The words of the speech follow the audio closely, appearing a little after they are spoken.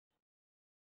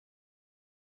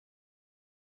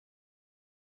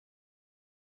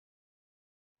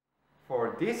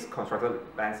this constructed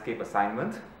landscape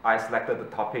assignment, I selected the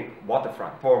topic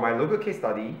waterfront. For my local case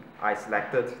study, I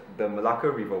selected the Malacca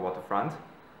River waterfront,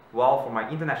 while for my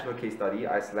international case study,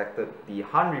 I selected the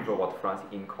Han River waterfront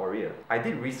in Korea. I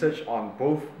did research on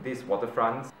both these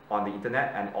waterfronts on the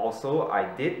internet, and also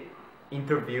I did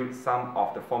interview some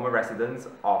of the former residents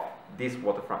of these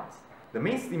waterfronts. The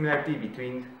main similarity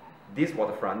between these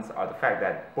waterfronts are the fact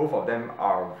that both of them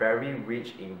are very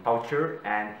rich in culture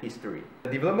and history. The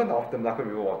development of the Malacca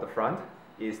River waterfront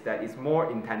is that it's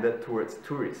more intended towards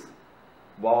tourists,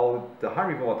 while the Han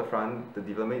River waterfront, the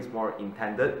development is more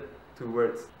intended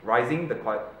towards rising the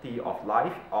quality of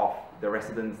life of the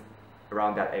residents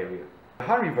around that area. The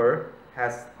Han River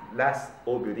has less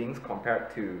old buildings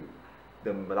compared to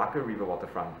the Malacca River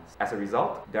waterfront. As a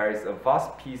result, there is a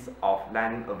vast piece of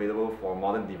land available for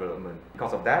modern development.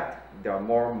 Because of that, there are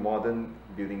more modern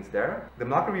buildings there. The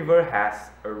Malacca River has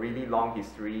a really long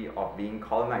history of being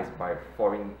colonized by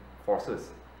foreign forces.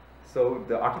 So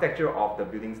the architecture of the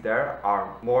buildings there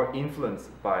are more influenced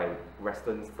by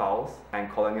Western styles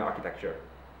and colonial architecture.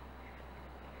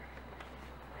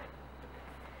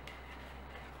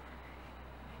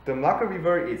 The Malacca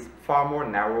River is far more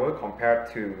narrower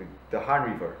compared to the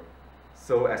Han River.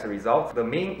 So as a result, the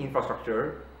main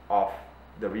infrastructure of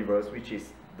the rivers, which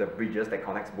is the bridges that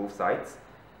connects both sides,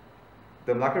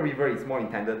 the Malacca River is more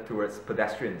intended towards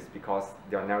pedestrians because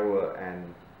they are narrower,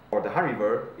 and for the Han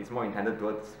River is more intended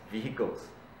towards vehicles.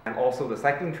 And also the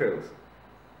cycling trails.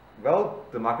 Well,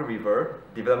 the Malacca River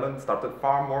development started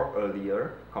far more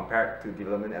earlier compared to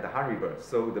development at the Han River.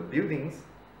 So the buildings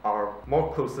are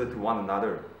more closer to one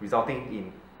another, resulting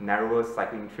in narrower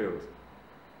cycling trails.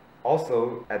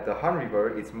 Also, at the Han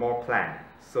River, it's more planned,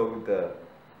 so the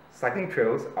cycling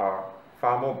trails are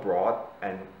far more broad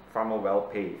and far more well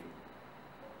paved.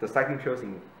 The cycling trails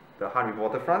in the Han River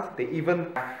waterfront, they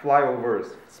even have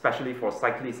flyovers, especially for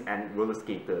cyclists and roller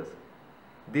skaters.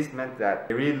 This meant that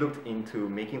they really looked into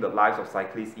making the lives of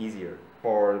cyclists easier.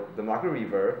 For the Malacca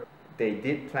River, they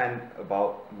did plan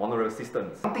about monorail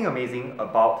systems. Something amazing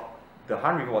about the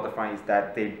Han River waterfront is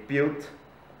that they built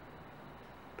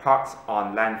parks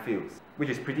on landfills, which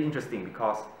is pretty interesting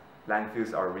because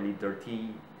landfills are really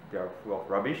dirty, they are full of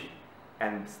rubbish,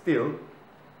 and still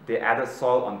they added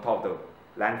soil on top of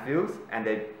the landfills and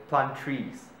they plant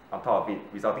trees on top of it,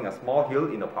 resulting in a small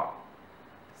hill in the park.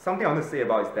 Something I want to say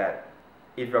about is that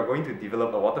if you are going to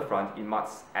develop a waterfront, it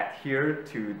must adhere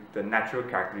to the natural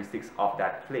characteristics of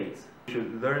that place. You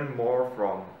should learn more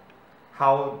from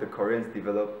how the Koreans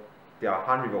developed their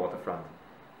Han River waterfront.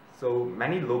 So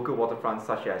many local waterfronts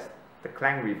such as the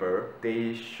Klang River,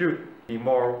 they should be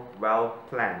more well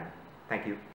planned. Thank you.